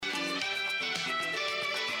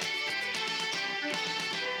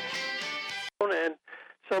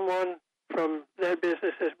someone from that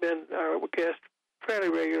business has been our guest fairly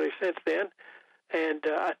regularly since then. And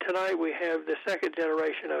tonight we have the second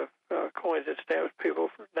generation of coins and stamps people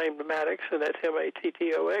named Maddox, and that's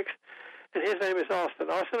Mattox. And his name is Austin.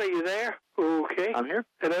 Austin, are you there? Okay. I'm here.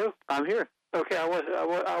 Hello? I'm here. Okay, I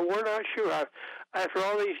we're not sure. After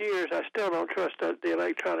all these years, I still don't trust the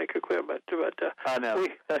electronic equipment. But I know.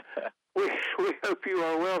 we hope you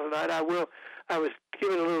are well tonight. I was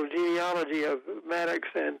giving a little genealogy of Maddox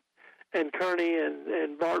and Kearney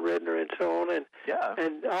and Bart Rittner and so on, and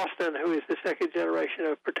Austin, who is the second generation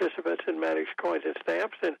of participants in Maddox Coins and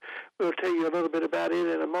Stamps, and we'll tell you a little bit about it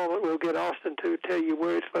in a moment. We'll get Austin to tell you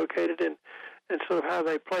where it's located and sort of how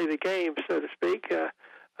they play the game, so to speak.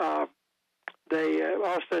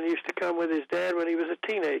 Austin used to come with his dad when he was a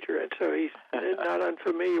teenager, and so he's not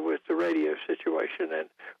unfamiliar with the radio situation, and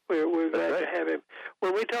we're glad to have him.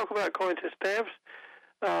 When we talk about coins and stamps,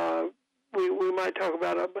 we might talk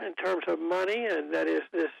about it in terms of money, and that is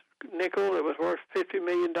this nickel that was worth $50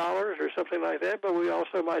 million or something like that, but we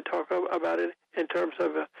also might talk about it in terms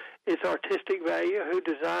of its artistic value, who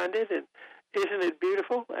designed it, and isn't it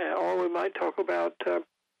beautiful? Or we might talk about the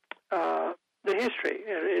history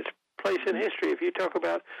and its place in history. If you talk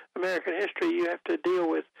about American history, you have to deal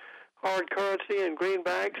with hard currency and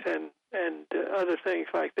greenbacks and other things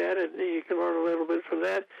like that, and you can learn a little bit from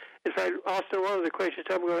that. In fact, Austin, one of the questions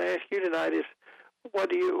I'm going to ask you tonight is,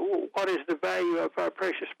 what is the value of our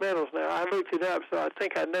precious metals now? I looked it up, so I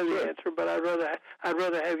think I know the answer, but I'd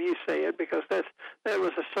rather have you say it, because that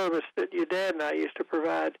was a service that your dad and I used to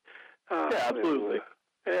provide. Absolutely.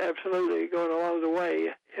 Absolutely, going along the way,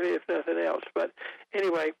 if nothing else. But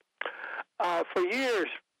anyway, for years,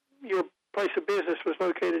 your place of business was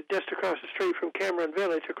located just across the street from Cameron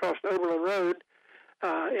Village, across Oberlin Road,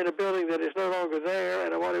 in a building that is no longer there.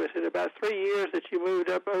 And what was it, about 3 years that you moved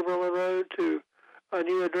up Oberlin Road to a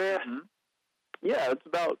new address? Mm-hmm. Yeah,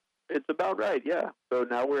 it's about right. Yeah. So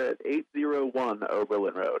now we're at 801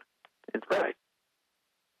 Oberlin Road. Right.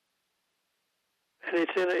 And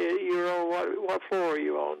it's you're on what floor are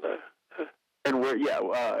you on? And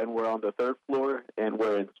we're on the third floor, and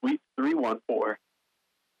we're in Suite 314.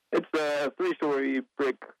 It's a 3-story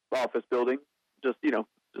brick office building. Just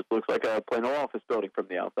looks like a plain old office building from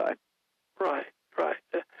the outside. Right.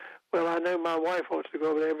 Well, I know my wife wants to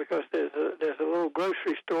go over there because there's a little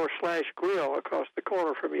grocery store / grill across the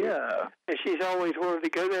corner from you. Yeah. And she's always wanted to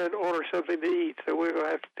go there and order something to eat. So we're going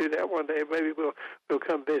to have to do that one day. Maybe we'll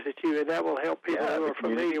come visit you, and that will help people who are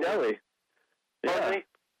familiar with. Yeah.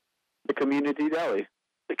 The community deli.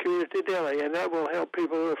 The community deli, and that will help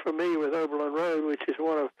people who are familiar with Oberlin Road, which is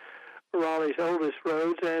one of Raleigh's oldest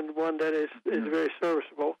roads and one that is very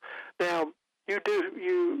serviceable. Now,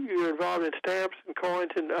 you're involved in stamps and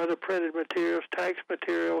coins and other printed materials, tax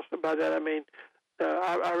materials. By that I mean,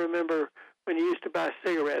 I remember when you used to buy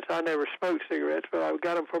cigarettes. I never smoked cigarettes, but I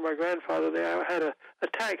got them for my grandfather. They had a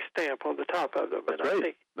tax stamp on the top of them. That's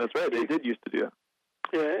right. That's right. They did used to do that.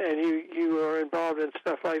 Yeah, and you are involved in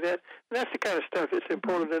stuff like that. And that's the kind of stuff that's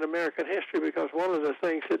important in American history, because one of the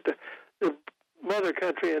things that the mother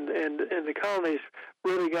country and the colonies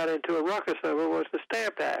really got into a ruckus over was the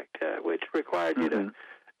Stamp Act, which required you to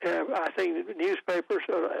have, I think, newspapers,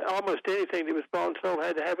 almost anything that was bought and sold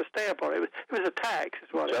had to have a stamp on it. It was a tax, is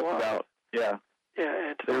what it was. Just about, yeah. Yeah,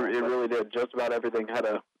 and so, it really did. Just about everything had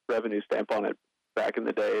a revenue stamp on it back in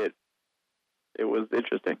the day. It was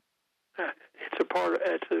interesting. It's a part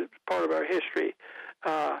of our history.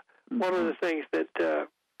 One of the things that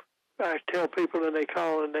I tell people, and they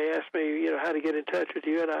call and they ask me, how to get in touch with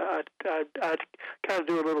you, and I kind of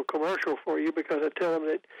do a little commercial for you, because I tell them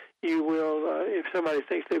that you will, if somebody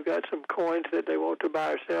thinks they've got some coins that they want to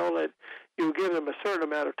buy or sell, that you'll give them a certain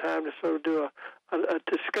amount of time to sort of do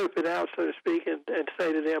to scope it out, so to speak, and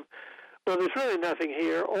say to them, well, there's really nothing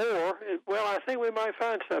here, or, well, I think we might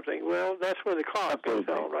find something. Well, that's when the clock goes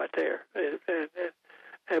on right there.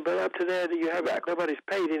 But up to that, nobody's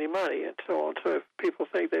paid any money and so on. So if people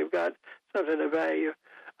think they've got something of value,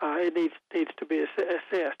 it needs to be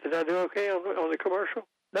assessed. Did I do okay on the commercial?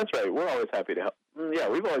 That's right. We're always happy to help. Yeah,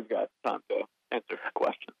 we've always got time to answer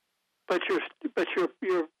questions. But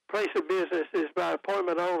your place of business is by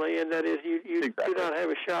appointment only, and that is you do not have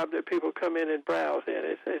a shop that people come in and browse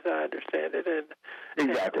in, as I understand it.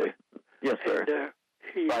 Exactly. Yes, sir.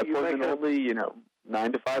 By appointment only,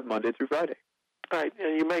 9 to 5, Monday through Friday. Right,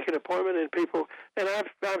 and you make an appointment, and people, and I've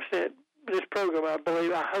sent this program,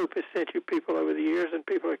 I hope has sent you people over the years, and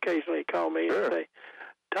people occasionally call me and say,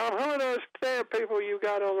 Tom, who are those stamp people you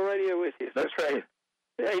got on the radio with you? That's right.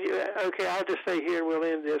 Okay, I'll just say here, and we'll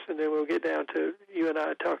end this, and then we'll get down to you and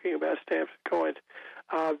I talking about stamps and coins.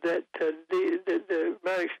 That the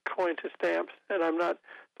Maddox coins and stamps, and I'm not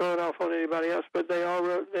throwing off on anybody else, but they are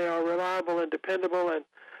reliable and dependable. And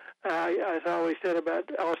as I always said about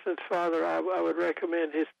Austin's father, I would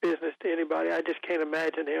recommend his business to anybody. I just can't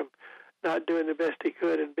imagine him not doing the best he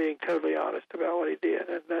could and being totally honest about what he did.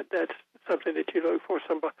 And that's something that you look for,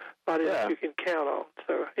 somebody that you can count on.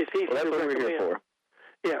 So it's easy to recommend. We're here for.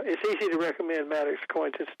 Yeah, it's easy to recommend Maddox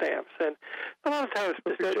coins and stamps. And a lot of times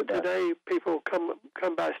today people come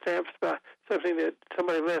by stamps by something that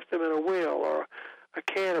somebody left them in a will, or a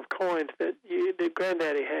can of coins that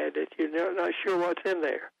Granddaddy had that you're not sure what's in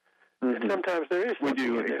there. Mm-hmm. And sometimes there is something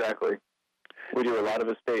in there. Exactly. We do a lot of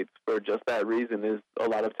estates for just that reason. Is a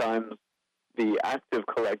lot of times the active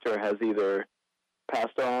collector has either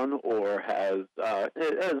passed on or has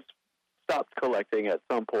stopped collecting at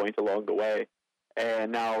some point along the way.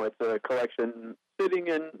 And now it's a collection sitting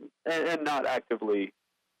and not actively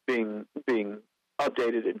being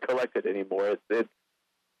updated and collected anymore. It's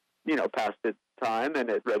past its time and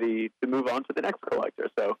it's ready to move on to the next collector.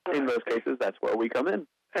 So in those cases, that's where we come in.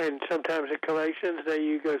 And sometimes in collections,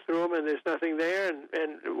 you go through them and there's nothing there,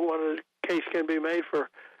 and one of the case can be made for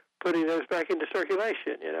putting those back into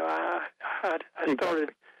circulation. I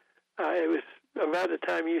started. It was about the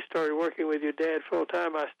time you started working with your dad full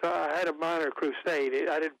time. I had a minor crusade.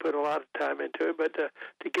 I didn't put a lot of time into it, but to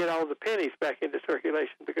get all the pennies back into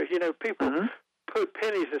circulation, because people put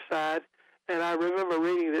pennies aside, and I remember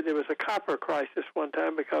reading that there was a copper crisis one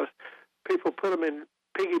time because people put them in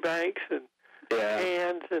piggy banks and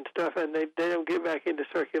cans and stuff, and they don't get back into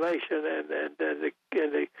circulation, and the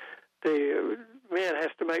man has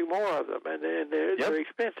to make more of them, and they're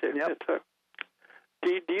expensive. Yep. And so,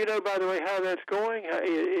 do you know, by the way, how that's going?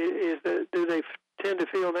 Do they tend to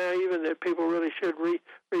feel now even that people really should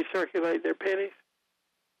recirculate their pennies?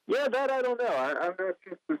 Yeah, that I don't know. I'm not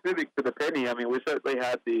too specific to the penny. I mean, we certainly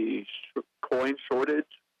had the coin shortage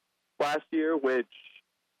last year, which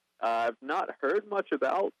I've not heard much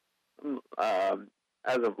about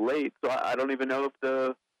as of late. So I don't even know if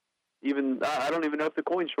the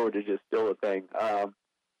coin shortage is still a thing.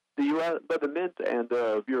 The U.S., but the Mint and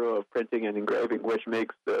the Bureau of Printing and Engraving, which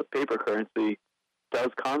makes the paper currency, does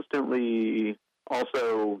constantly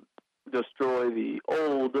also destroy the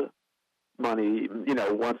old money.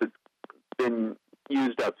 Once it's been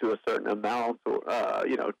used up to a certain amount, or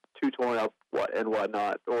too torn up and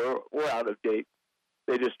whatnot, or out of date,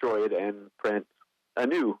 they destroy it and print a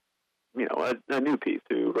new piece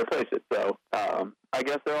to replace it. So I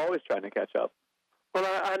guess they're always trying to catch up. Well,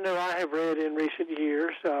 I know I have read in recent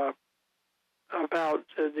years about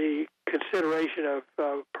the consideration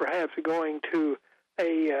of perhaps going to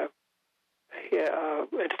a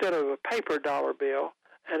instead of a paper dollar bill.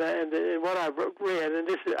 And what I've read, and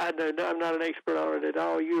this is, I know I'm not an expert on it at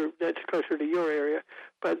all. That's closer to your area,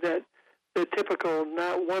 but that the typical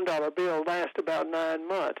 $1 bill lasts about 9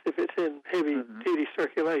 months if it's in heavy-duty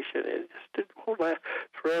circulation. It won't last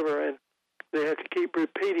forever, and they have to keep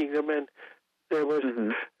repeating them. And there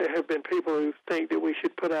have been people who think that we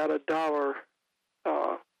should put out a dollar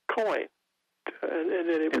coin. And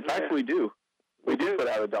then in fact, we do. We do put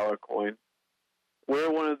out a dollar coin. We're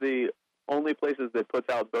one of the only places that puts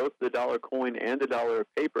out both the dollar coin and the dollar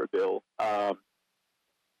paper bill.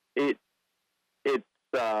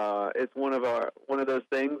 It's one of those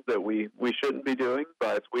things that we shouldn't be doing,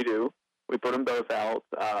 but we do. We put them both out.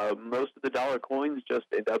 Most of the dollar coins just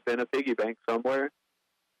end up in a piggy bank somewhere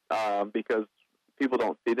because people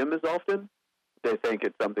don't see them as often. They think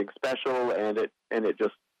it's something special, and it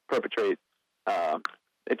just perpetuates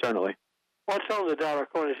eternally. What's on the dollar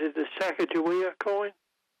coin? Is it the Sacagawea coin?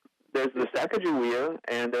 There's the Sacagawea,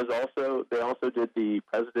 and they also did the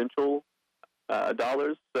presidential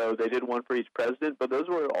dollars. So they did one for each president, but those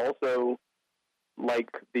were also, like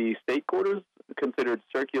the state quarters, considered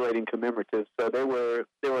circulating commemoratives. So they were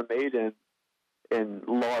made in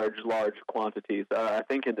large quantities. I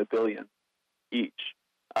think in the billions each.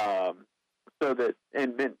 So that,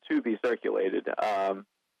 and meant to be circulated.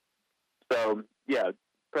 So yeah,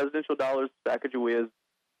 presidential dollars, Sacagaweas,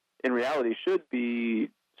 in reality should be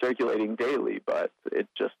circulating daily, but it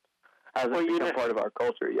just hasn't become part of our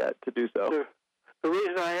culture yet to do so. The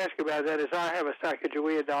reason I ask about that is I have a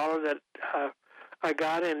Sacagawea dollar that I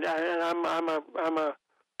got, and I'm a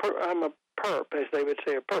perp, as they would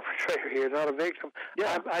say, a perpetrator here, not a victim.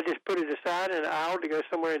 Yeah. I just put it aside, and I ought to go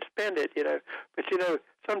somewhere and spend it, But,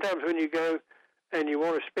 sometimes when you go and you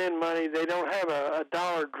want to spend money, they don't have a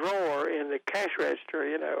dollar drawer in the cash register,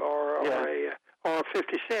 or a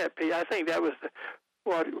 50-cent piece. I think that was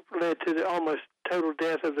what led to the almost total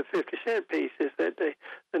death of the 50-cent piece is that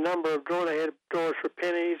the number of drawers, they had drawers for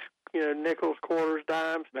pennies, nickels, quarters,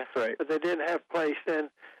 dimes. That's right. But they didn't have place, and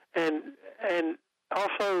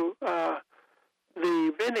also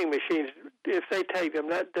the vending machines, if they take them,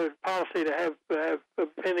 that the policy to have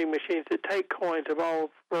vending machines that take coins of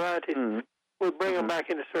all varieties would bring them back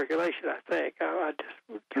into circulation. I think I just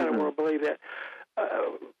kind of want to believe that.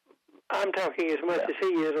 I'm talking as much as he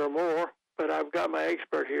is or more, but I've got my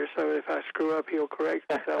expert here, so if I screw up, he'll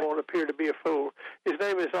correct me. So I won't appear to be a fool. His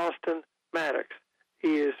name is Austin Maddox.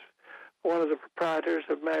 He is one of the proprietors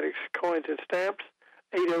of Maddox Coins and Stamps,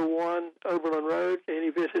 801 Oberlin Road, and he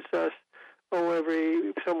visits us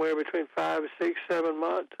every somewhere between 5, 6, 7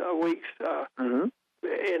 weeks in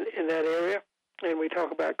that area, and we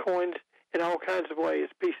talk about coins in all kinds of ways,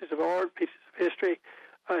 pieces of art, pieces of history,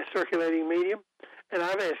 circulating medium. And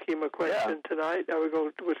I've asked him a question tonight. I was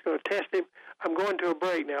going to test him. I'm going to a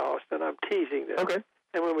break now, Austin. I'm teasing this. Okay.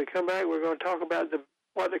 And when we come back, we're going to talk about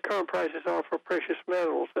what the current prices are for precious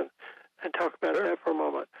metals and talk about that for a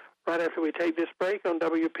moment, right after we take this break on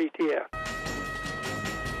WPTF.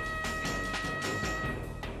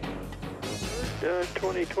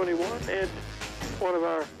 2021, and one of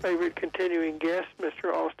our favorite continuing guests,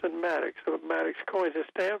 Mr. Austin Maddox of Maddox Coins and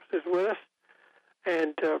Stamps, is with us.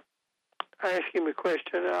 And I asked him a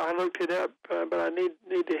question. I looked it up, but I need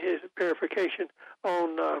his verification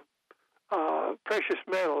on precious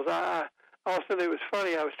metals. Austin, it was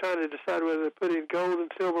funny. I was trying to decide whether to put in gold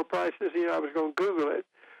and silver prices. I was going to Google it,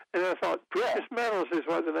 and I thought precious metals is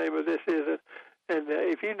what the name of this is. And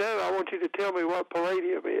if you know, I want you to tell me what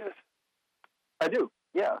palladium is. I do.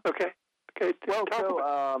 Yeah. Okay. Well, so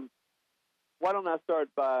why don't I start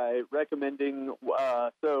by recommending?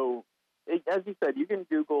 As you said, you can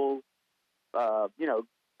Google,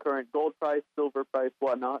 current gold price, silver price,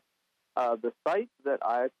 whatnot. The site that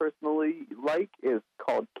I personally like is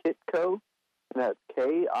called Kitco, and that's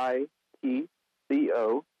KITCO,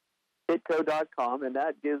 Kitco.com, and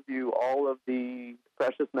that gives you all of the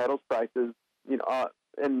precious metals prices,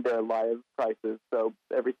 and their live prices, so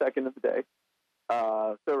every second of the day.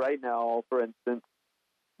 So right now, for instance,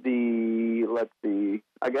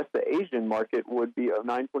 I guess the Asian market would be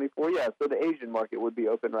 924. Yeah, so the Asian market would be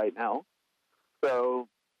open right now. So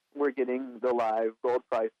we're getting the live gold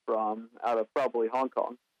price from out of probably Hong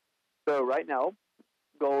Kong. So right now,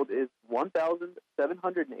 gold is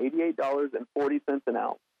 $1,788.40 an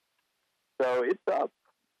ounce. So it's up.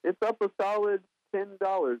 It's up a solid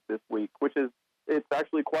 $10 this week, it's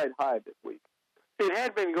actually quite high this week. It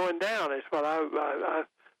had been going down, is what I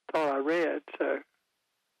thought I read. So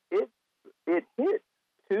it hit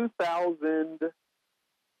 2000.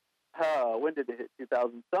 When did it hit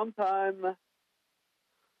 2000? Sometime,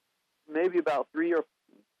 maybe about 3 or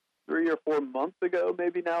 4 months ago.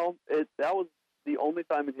 Maybe now. That was the only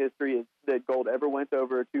time in history that gold ever went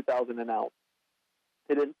over 2,000 an ounce.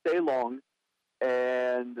 It didn't stay long,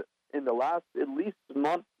 and in the last at least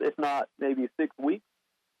month, if not maybe 6 weeks,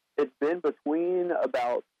 it's been between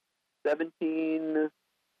about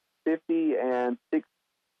 1750 and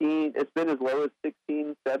 16. It's been as low as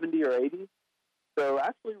 1670 or 80. So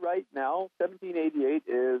actually, right now, 1788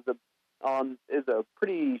 is a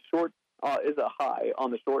pretty short is a high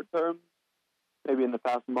on the short term. Maybe in the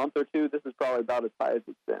past month or two, this is probably about as high as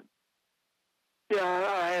it's been. Yeah,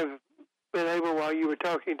 I have been able, while you were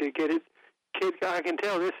talking, to get it. I can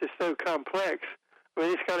tell this is so complex. I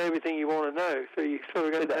mean, it's got everything you want to know, so you sort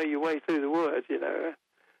of got to know your way through the woods, And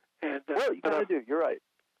well, you kind of do. You're right.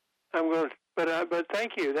 I'm going, but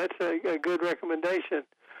thank you. That's a good recommendation.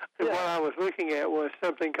 And what I was looking at was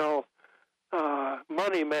something called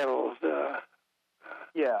money metals.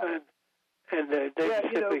 And they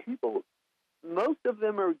people. Most of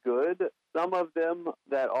them are good. Some of them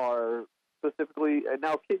that are specifically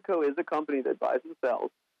now, Kitco is a company that buys and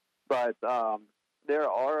sells, but there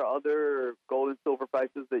are other gold and silver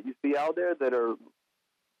prices that you see out there that are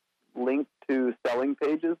linked to selling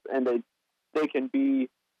pages, and they can be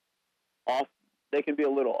off. They can be a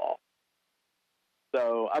little off.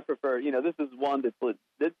 So I prefer, this is one that's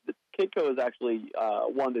Kitco is actually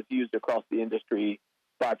one that's used across the industry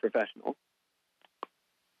by professionals.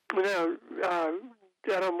 I'm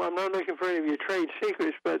not looking for any of your trade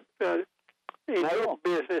secrets, but in your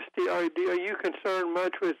business, are you concerned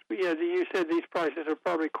much with, you said these prices are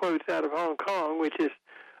probably quotes out of Hong Kong, which is,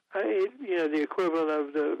 the equivalent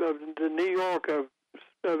of the New York of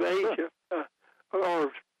Asia,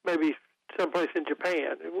 or maybe someplace in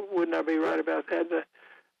Japan. Wouldn't I be right about that?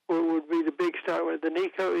 What would be the big stock, the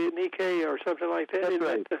Nikkei or something like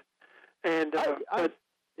that? That's right.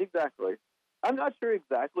 Exactly. I'm not sure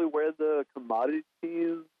exactly where the commodities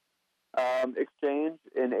exchange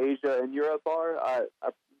in Asia and Europe are.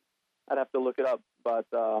 I'd have to look it up, but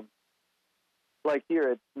like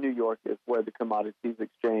here, it's New York is where the commodities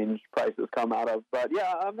exchange prices come out of. But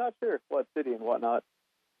yeah, I'm not sure what city and whatnot.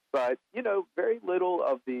 But very little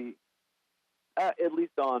of the, at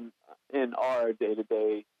least in our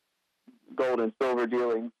day-to-day gold and silver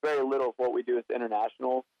dealings, very little of what we do is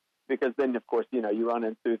international, because then, of course, you run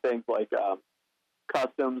into things like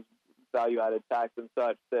customs, value-added tax, and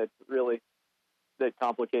such that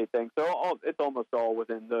complicate things. So it's almost all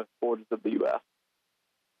within the borders of the U.S.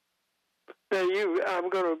 Now I'm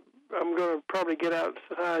gonna probably get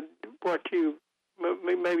outside what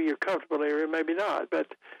maybe your comfortable area, maybe not,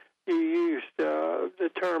 but you used the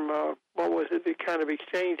term what was it? The kind of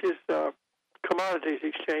exchanges, commodities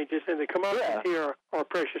exchanges, and the commodities here are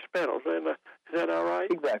precious metals. And is that all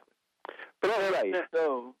right? Exactly. But right.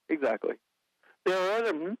 So exactly. There are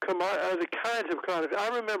other other kinds of commodities. I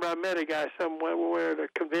remember I met a guy somewhere at a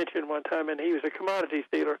convention one time, and he was a commodities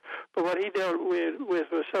dealer. But what he dealt with was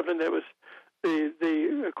something that was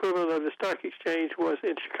the equivalent of the stock exchange was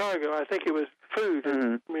in Chicago. I think it was food,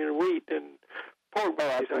 wheat and pork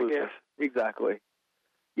bellies, I guess. Exactly.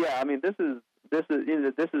 Yeah, I mean, this is just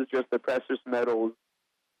the precious metals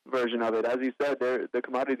version of it. As you said, they're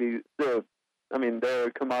commodities. They're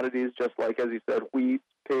commodities just like, as you said, wheat,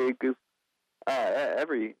 pigs,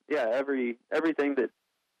 everything that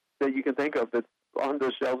you can think of that's on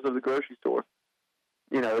the shelves of the grocery store.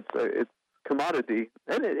 It's commodity,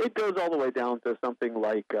 and it goes all the way down to something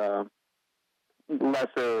like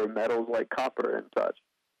lesser metals like copper and such.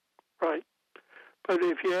 Right. But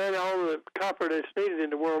if you add all the copper that's needed in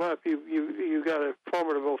the world up, you got a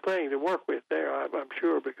formidable thing to work with there, I'm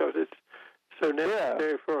sure, because it's so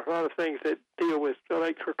necessary for a lot of things that deal with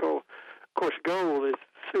electrical. Of course, gold is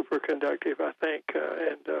superconductive, I think.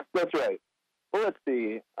 That's right. Well, let's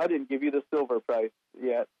see. I didn't give you the silver price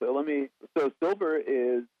yet, so silver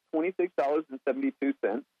is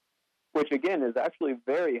 $26.72, which again is actually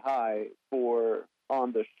very high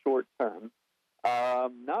on the short term.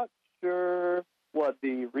 Not sure what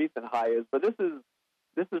the recent high is, but this is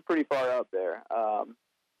pretty far up there.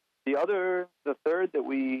 The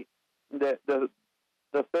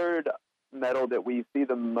third metal that we see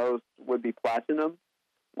the most would be platinum.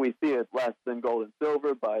 We see it less than gold and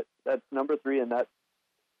silver, but that's number 3, and that's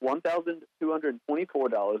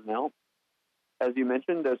 $1,224 an ounce. As you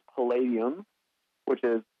mentioned, there's palladium, which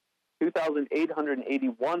is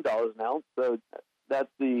 $2,881 an ounce. So that's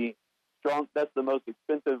the most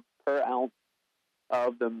expensive per ounce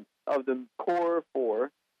of the core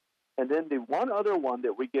 4. And then the one other one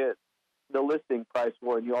that we get the listing price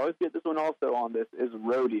for, and you always get this one also on this, is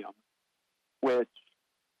rhodium, which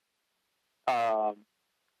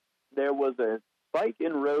there was a spike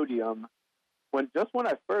in rhodium when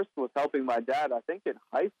I first was helping my dad, I think in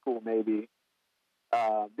high school maybe,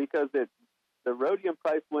 because the rhodium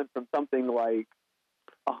price went from something like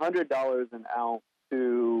 $100 an ounce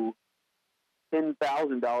to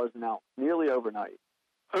 $10,000 an ounce, nearly overnight.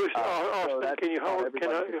 Austin, can you hold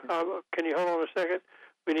on a second?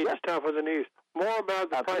 We need to stop with the news. More about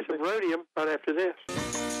the price of rhodium right after this.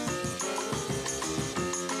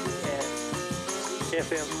 And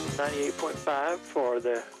FM 98.5 for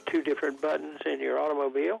the 2 different buttons in your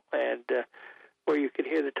automobile, and where you can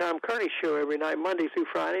hear the Tom Kearney Show every night, Monday through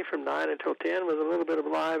Friday from 9 until 10, with a little bit of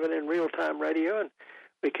live and in real-time radio, and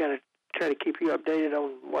we kind of try to keep you updated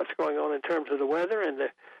on what's going on in terms of the weather and the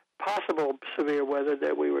possible severe weather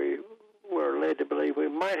that we were led to believe we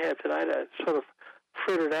might have tonight. Sort of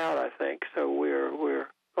frittered out, I think. So we're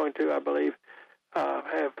going to, I believe,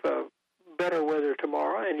 have better weather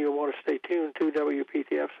tomorrow, and you'll want to stay tuned to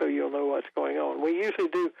WPTF so you'll know what's going on. We usually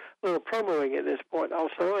do a little promoing at this point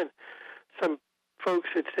also, and some folks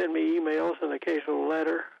that send me emails and an occasional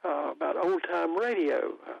letter about old-time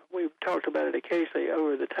radio. We've talked about it occasionally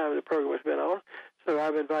over the time the program has been on, so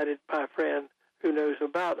I've invited my friend who knows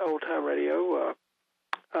about old-time radio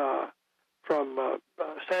from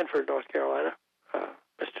Sanford, North Carolina,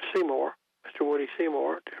 Mr. Seymour, Mr. Woody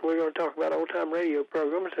Seymour. We're going to talk about old-time radio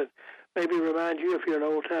programs and maybe remind you, if you're an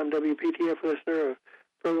old-time WPTF listener, of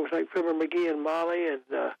programs like Fibber McGee and Molly and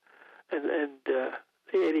the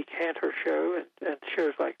Eddie Cantor Show and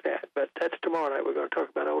shows like that. But that's tomorrow night. We're going to talk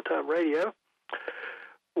about old-time radio.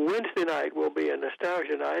 Wednesday night will be a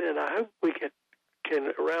nostalgia night, and I hope we can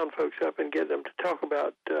round folks up and get them to talk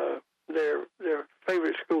about their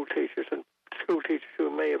favorite school teachers and school teachers who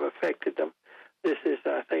may have affected them. This is,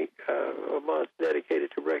 I think, a month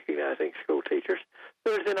dedicated to recognizing school teachers.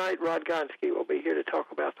 Thursday night, Rod Gonski will be here to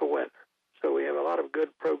talk about the weather. So we have a lot of good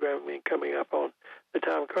programming coming up on the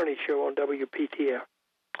Tom Kearney Show on WPTF.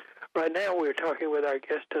 Right now we're talking with our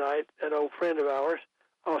guest tonight, an old friend of ours,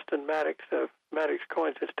 Austin Maddox of Maddox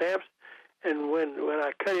Coins and Stamps. And when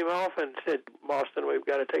I cut him off and said, Austin, we've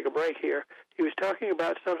got to take a break here, he was talking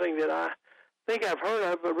about something that I think I've heard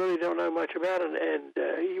of but really don't know much about.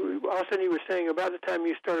 Austin, he was saying about the time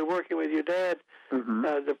you started working with your dad,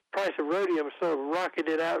 the price of rhodium sort of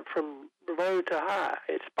rocketed out from low to high.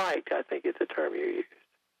 It spiked, I think is the term you used.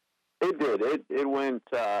 It did. It went.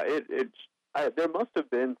 There must have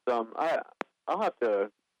been some.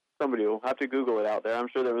 Somebody will have to Google it out there. I'm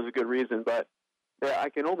sure there was a good reason, but I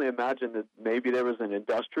can only imagine that maybe there was an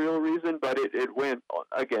industrial reason. But it went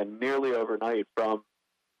again nearly overnight from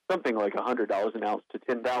something like $100 an ounce to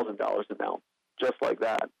 $10,000 an ounce, just like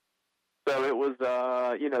that. So it was,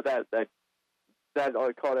 that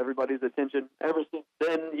caught everybody's attention. Ever since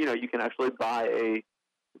then, you can actually buy a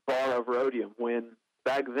bar of rhodium. When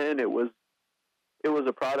back then it was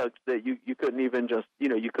a product that you couldn't even just,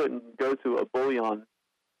 you couldn't go to a bullion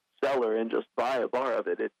seller and just buy a bar of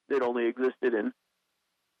it. It only existed in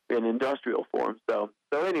industrial form. So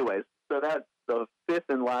anyways, that's the fifth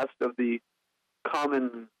and last of the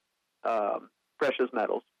common precious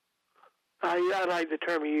metals. I like the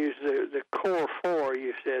term you used, the core four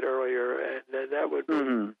you said earlier, and that would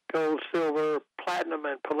be gold, silver, platinum,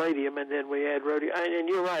 and palladium, and then we add rhodium. And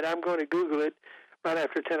you're right, I'm going to Google it right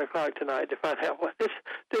after 10 o'clock tonight to find out what this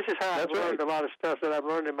is how I've learned a lot of stuff that I've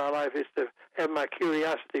learned in my life, is to have my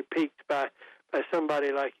curiosity piqued by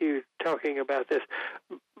somebody like you talking about this.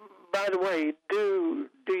 By the way, do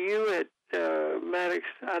you at Maddox,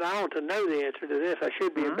 and I want to know the answer to this, I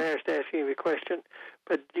should be embarrassed asking you the question,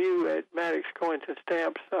 but do you at Maddox Coins and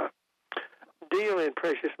Stamps deal in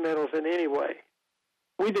precious metals in any way?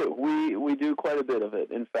 We do. We do quite a bit of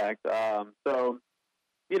it, in fact.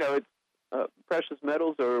 It's precious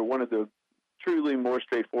metals are one of the truly more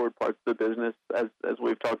straightforward parts of the business. As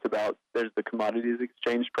we've talked about, there's the commodities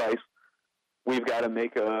exchange price. We've got to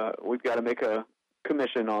make a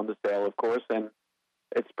commission on the sale, of course, and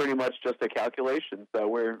it's pretty much just a calculation. So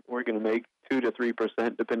we're going to make 2 to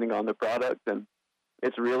 3% depending on the product, and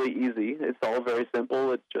it's really easy. It's all very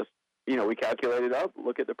simple. It's just we calculate it up,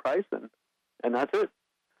 look at the price, and that's it.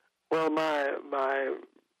 Well, my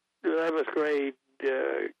 11th grade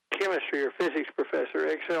chemistry or physics professor,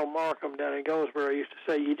 X.L. Markham down in Goldsboro, used to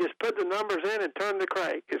say, "You just put the numbers in and turn the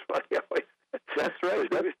crank." Is what he always said. That's right.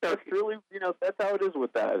 That's really that's how it is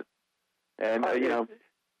with that. And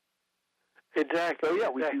exactly.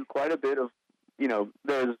 So we do quite a bit of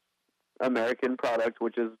there's American product,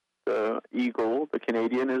 which is the eagle. The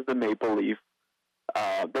Canadian is the maple leaf.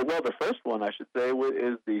 The first one I should say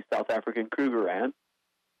is the South African Krugerrand.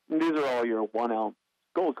 And these are all your 1 ounce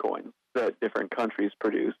gold coins that different countries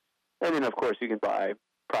produce. And then, of course, you can buy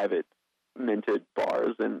private minted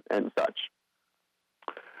bars and such.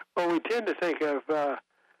 Well, we tend to think of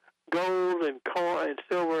gold and coin and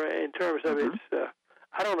silver in terms of its,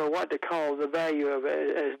 I don't know what to call the value of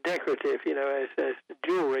it, as decorative, as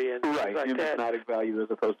jewelry and things like that. Numismatic value as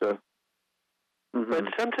opposed to... But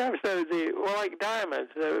sometimes, though, like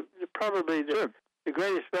diamonds, probably the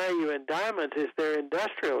greatest value in diamonds is their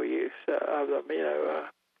industrial use of them.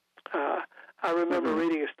 I remember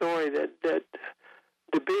reading a story that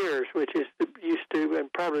De Beers, which used to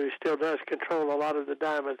and probably still does control a lot of the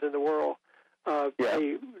diamonds in the world,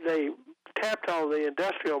 they tapped all the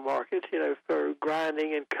industrial markets, for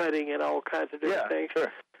grinding and cutting and all kinds of different things.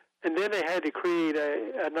 Sure. And then they had to create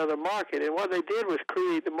another market. And what they did was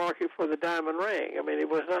create the market for the diamond ring. I mean, it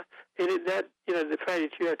was not the fact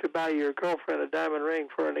that you have to buy your girlfriend a diamond ring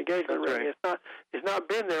for an engagement ring. Right. It's not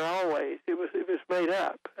been there always. It was made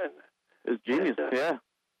up. And it's genius. And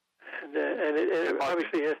it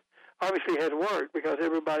obviously has worked, because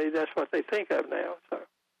that's what they think of now. So.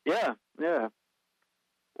 Yeah.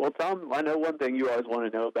 Well, Tom, I know one thing you always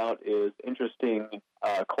want to know about is interesting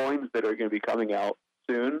coins that are going to be coming out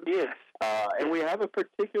soon. Yes. And we have a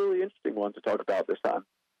particularly interesting one to talk about this time.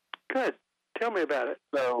 Good. Tell me about it.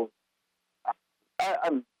 So,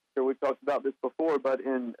 I'm sure we've talked about this before, but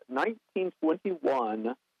in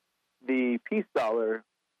 1921, the peace dollar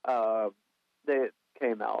that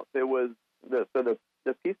came out. It was the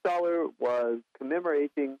peace dollar was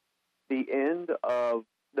commemorating the end of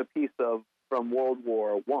the peace from World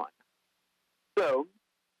War I. So,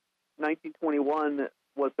 1921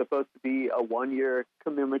 was supposed to be a 1-year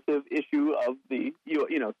commemorative issue of the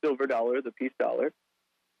silver dollar, the peace dollar.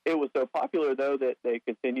 It was so popular, though, that they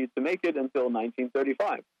continued to make it until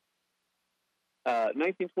 1935.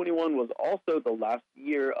 1921 was also the last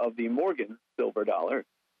year of the Morgan silver dollar.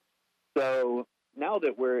 So now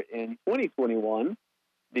that we're in 2021,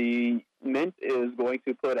 the Mint is going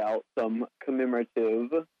to put out some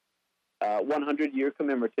commemorative 100-year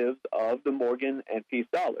commemoratives of the Morgan and Peace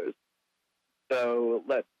dollars. So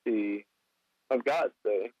let's see. I've got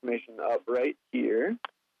the information up right here.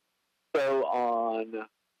 So on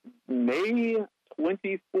May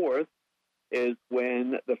 24th is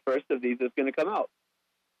when the first of these is going to come out.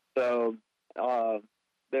 So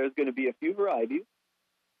there's going to be a few varieties.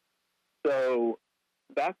 So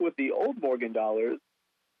back with the old Morgan dollars,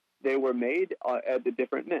 they were made at the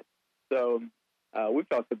different mints. So we've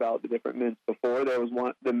talked about the different mints before. There was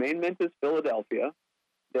one. The main mint is Philadelphia.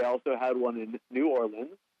 They also had one in New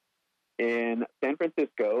Orleans, in San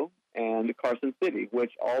Francisco, and Carson City,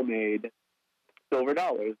 which all made silver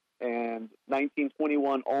dollars. And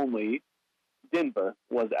 1921 only, Denver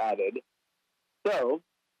was added. So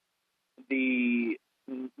the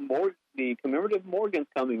commemorative Morgans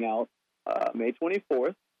coming out May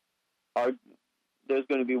 24th. There's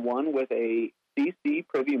going to be one with a CC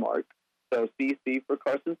Privy Mark, so CC for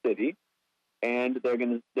Carson City, and there's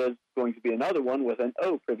going to be another one with an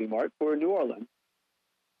O Privy Mark for New Orleans.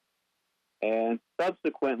 And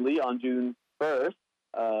subsequently, on June 1st,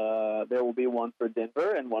 there will be one for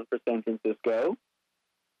Denver and one for San Francisco.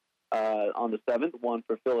 On the 7th, one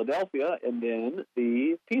for Philadelphia, and then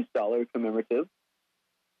the Peace Dollar commemorative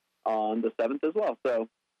on the 7th as well. So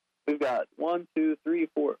we've got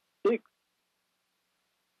 6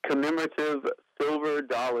 commemorative silver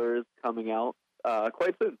dollars coming out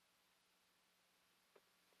quite soon.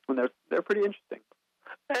 And they're pretty interesting.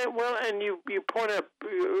 And you point up,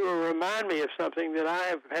 you remind me of something that I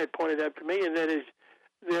have had pointed up to me, and that is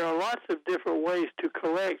there are lots of different ways to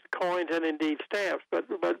collect coins and indeed stamps. But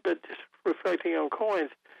just reflecting on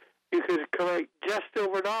coins, you could collect just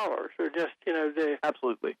silver dollars, or just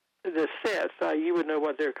absolutely the sets. You would know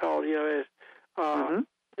what they're called.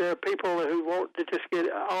 There are people who want to just get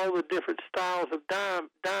all the different styles of dimes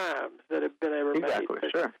that have been ever made. Exactly,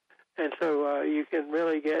 sure. And so you can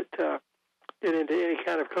really get into any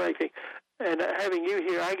kind of collecting. And having you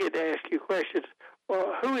here, I get to ask you questions.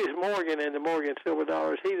 Well, who is Morgan in the Morgan silver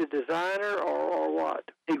dollar? Is he the designer or what?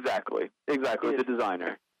 Exactly, the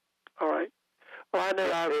designer. All right. Well, I know.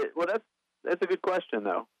 That's a good question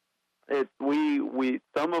though. We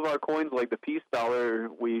some of our coins, like the Peace dollar,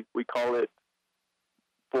 we call it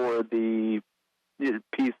for the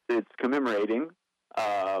piece it's commemorating,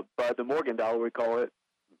 but the Morgan dollar we call it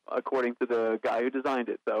according to the guy who designed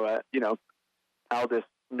it. So how this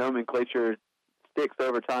nomenclature sticks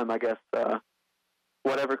over time, I guess.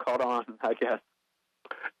 Whatever caught on, I guess.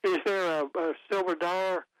 Is there a silver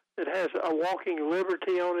dollar that has a walking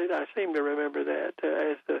liberty on it? I seem to remember that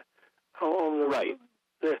as on the right.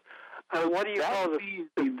 What do you call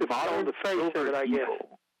the modern the face of it? I guess.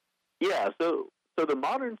 Yeah. So the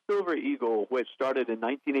modern silver eagle, which started in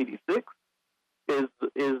 1986,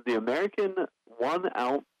 is the American 1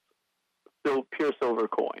 ounce pure silver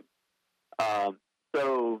coin.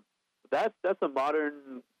 So that's a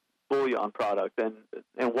modern bullion product, and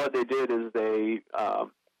what they did is they,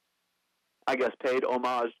 I guess, paid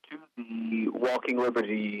homage to the Walking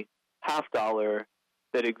Liberty half dollar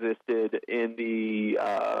that existed in the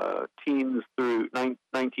teens through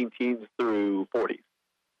 19 through 40s.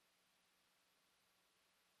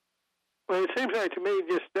 Well, it seems like to me,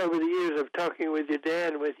 just over the years of talking with your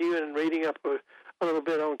dad and with you and reading up a little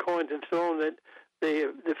bit on coins and so on, that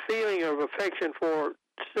the feeling of affection for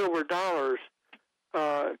silver dollars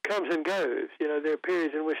comes and goes. There are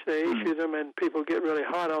periods in which they issue them and people get really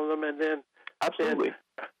hot on them, and then absolutely,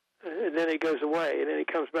 and then it goes away, and then it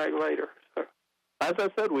comes back later. So. As I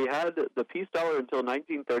said, we had the Peace dollar until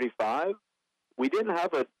 1935. We didn't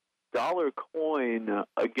have a dollar coin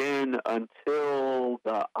again until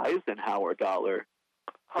the Eisenhower dollar,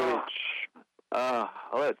 which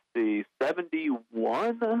let's see,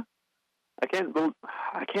 71. I can't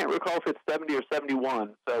recall if it's 70 or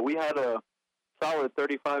 71. So we had a solid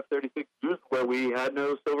 35, 36 years where we had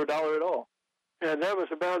no silver dollar at all. And that was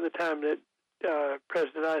about the time that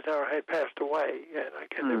President Eisenhower had passed away, and I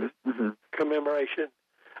guess there was commemoration.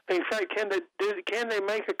 In fact, can they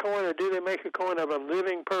make a coin, or do they make a coin of a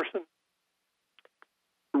living person?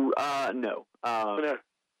 No. No.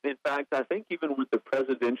 In fact, I think even with the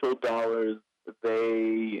presidential dollars,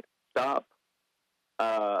 they stop.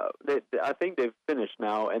 I think they've finished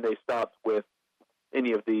now, and they stopped with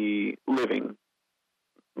any of the living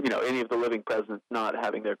presidents not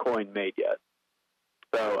having their coin made yet.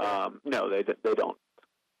 So, no, they don't.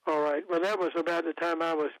 All right. Well, that was about the time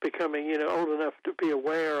I was becoming, old enough to be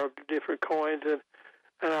aware of different coins, and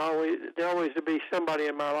there always would be somebody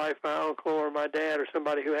in my life, my uncle or my dad or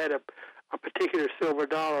somebody who had a particular silver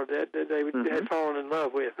dollar that they had fallen in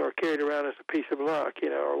love with or carried around as a piece of luck,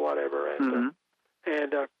 or whatever. And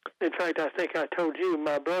And in fact, I think I told you,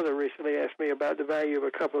 my brother recently asked me about the value of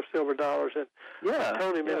a couple of silver dollars, and I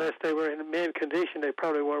told him unless they were in mint condition, they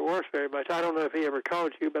probably weren't worth very much. I don't know if he ever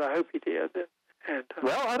called you, but I hope he did. And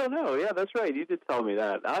well, I don't know. Yeah, that's right. You did tell me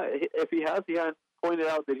that. If he has, he has pointed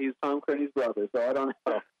out that he's Tom Kearney's brother, so I don't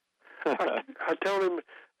know. I told him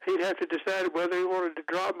he'd have to decide whether he wanted to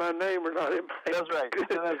drop my name or not. It might, that's right.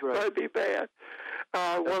 That's right. Might be bad.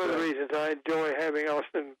 One of the reasons I enjoy having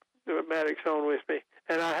Austin Maddox on with me,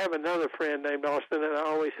 and I have another friend named Austin, and I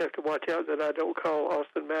always have to watch out that I don't call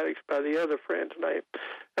Austin Maddox by the other friend's name.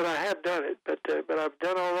 And I have done it, but I've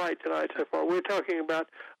done all right tonight so far. We're talking about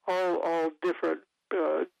all different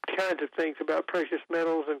kinds of things about precious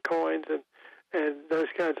metals and coins and those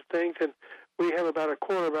kinds of things. And we have about a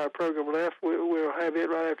quarter of our program left. We'll have it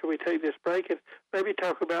right after we take this break, and maybe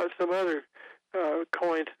talk about some other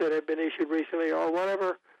coins that have been issued recently or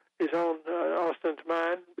whatever is on Austin's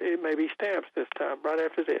mind. It may be stamps this time, right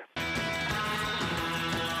after this.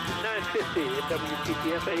 950 at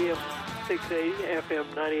WPTF AM 680 FM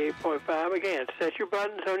 98.5. Again, set your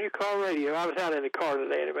buttons on your car radio. I was out in the car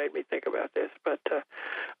today, and it made me think about this. But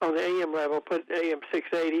on the AM level, put AM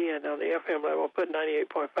 680, and on the FM level, put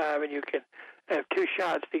 98.5, and you can have two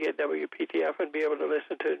shots to get WPTF and be able to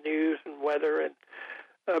listen to news and weather and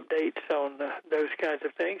updates on those kinds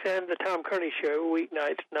of things, and the Tom Kearney Show,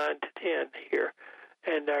 weeknights 9 to 10 here.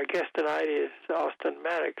 And our guest tonight is Austin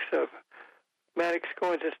Maddox of Maddox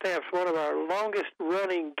Coins and Stamps, one of our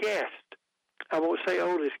longest-running guests. I won't say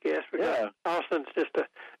oldest guest, because Austin's just a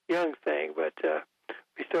young thing, but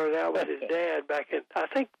we started out with his dad back in, I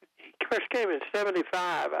think, he first came in 75,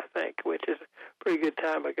 I think, which is a pretty good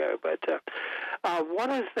time ago. But one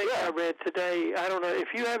of the things I read today, I don't know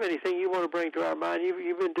if you have anything you want to bring to our mind.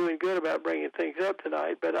 You've been doing good about bringing things up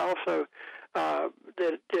tonight, but also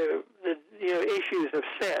the issues of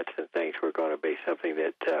sets and things were going to be something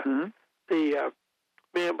that the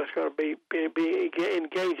mint was going to be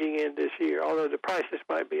engaging in this year, although the prices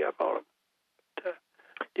might be up on them. But,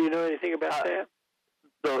 do you know anything about that?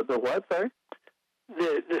 The what, sorry?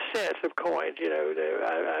 The sets of coins,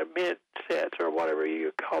 the mint sets or whatever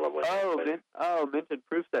you call them. Mint and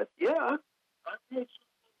proof sets. Yeah, I'm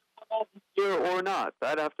not sure or not.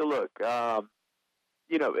 I'd have to look.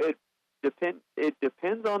 It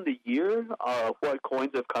depends on the year of what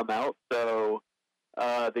coins have come out. So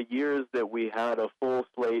the years that we had a full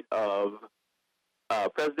slate of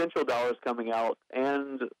presidential dollars coming out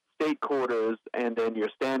and state quarters, and then your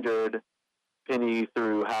standard penny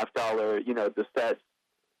through half dollar, the sets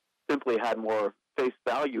simply had more face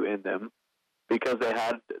value in them because they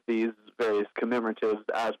had these various commemoratives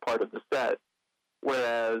as part of the set,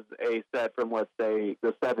 whereas a set from, let's say,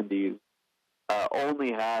 the 70s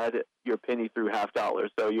only had your penny through half dollar,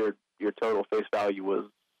 so your total face value was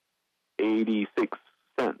 86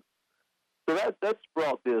 cents. So that's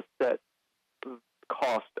brought this set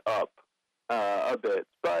cost up a bit,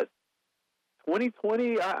 but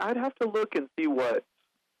 2020, I'd have to look and see what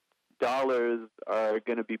dollars are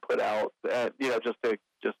going to be put out, just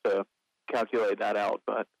to calculate that out.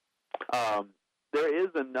 But there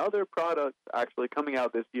is another product actually coming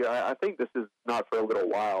out this year. I think this is not for a little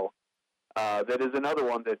while. That is another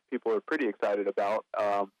one that people are pretty excited about.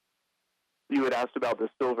 You had asked about the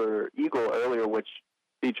Silver Eagle earlier, which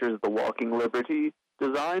features the Walking Liberty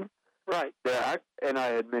design. Right. And I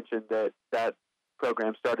had mentioned that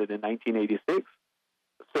program started in 1986.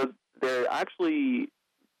 So they're actually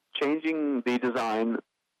changing the design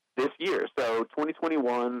this year. So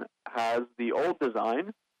 2021 has the old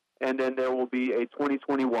design, and then there will be a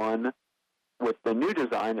 2021 with the new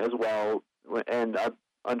design as well. And I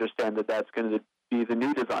understand that that's going to be the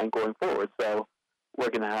new design going forward. So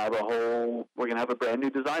we're going to have a brand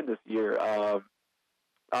new design this year.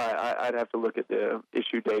 I'd have to look at the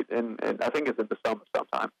issue date, and I think it's in the summer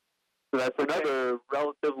sometime. So that's another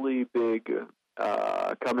relatively big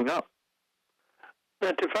coming up.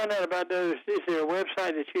 Now, to find out about those, is there a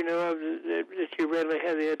website that you know of that you readily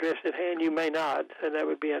have the address at hand? You may not, and that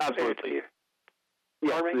would be unfair to you.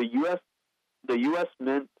 Yes, the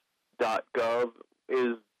usmint.gov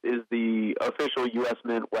is the official U.S.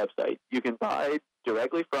 Mint website. You can buy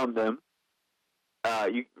directly from them.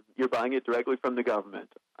 You're buying it directly from the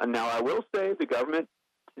government. And now I will say the government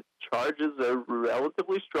charges a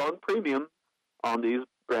relatively strong premium on these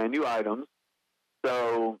brand new items.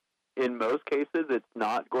 So in most cases, it's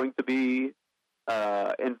not going to be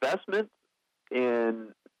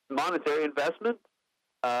monetary investment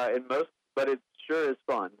but it sure is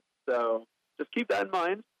fun. So just keep that in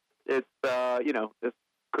mind. It's it's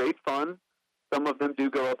great fun. Some of them do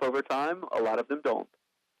go up over time. A lot of them don't.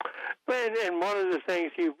 And one of the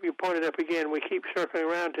things you pointed up again, we keep circling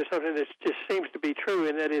around to something that just seems to be true,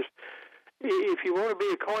 and that is, if you want to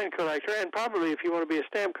be a coin collector, and probably if you want to be a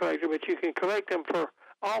stamp collector, but you can collect them for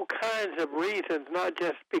all kinds of reasons, not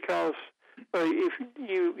just because. If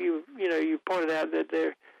you pointed out that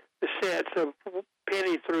the sets of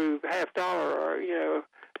penny through $50 are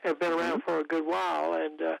have been around for a good while,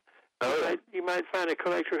 and you might find a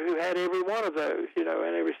collector who had every one of those, and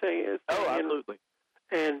everything. Absolutely.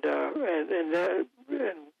 And that's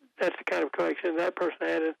the kind of collection that person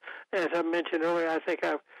had. And as I mentioned earlier, I think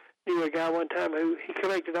I knew a guy one time who he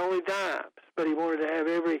collected only dimes, but he wanted to have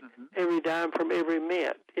every dime from every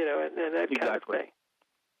mint, and that kind of thing.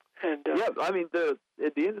 And I mean,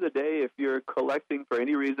 at the end of the day, if you're collecting for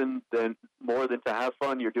any reason then more than to have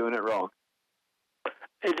fun, you're doing it wrong.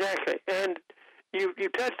 Exactly. And you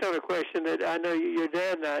touched on a question that I know your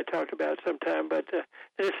dad and I talked about sometime, but and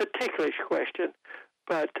it's a ticklish question,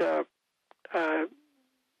 but and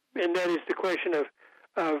that is the question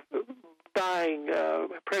of buying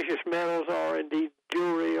precious metals or indeed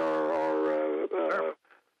jewelry or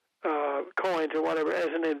coins or whatever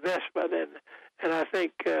as an investment. And I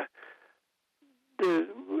think what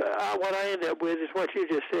I end up with is what you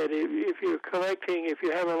just said. If you're collecting, if you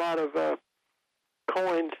have a lot of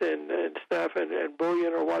coins and stuff and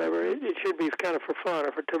bullion or whatever, it should be kind of for fun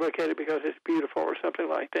or to look at it because it's beautiful or something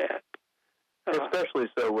like that. Especially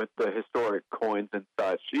so with the historic coins and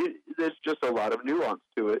such. There's just a lot of nuance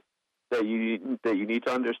to it that you need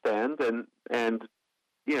to understand. And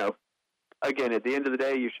again, at the end of the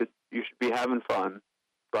day, you should be having fun.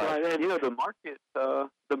 But right,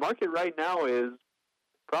 the market right now is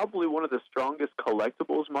probably one of the strongest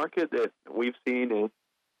collectibles market that we've seen in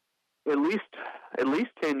at least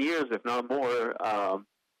 10 years, if not more.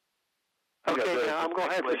 Okay, now I'm going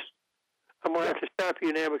to have to stop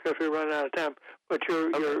you now because we're running out of time. But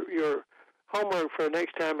your homework for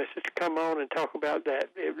next time is just to come on and talk about that.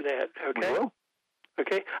 Okay. We will.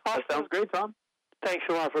 Okay. Awesome. That sounds great, Tom. Thanks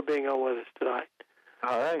a lot for being on with us tonight.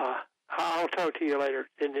 All right. I'll talk to you later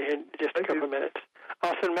in just a couple of minutes.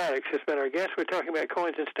 Austin Maddox has been our guest. We're talking about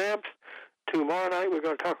coins and stamps. Tomorrow night we're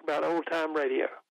going to talk about old-time radio.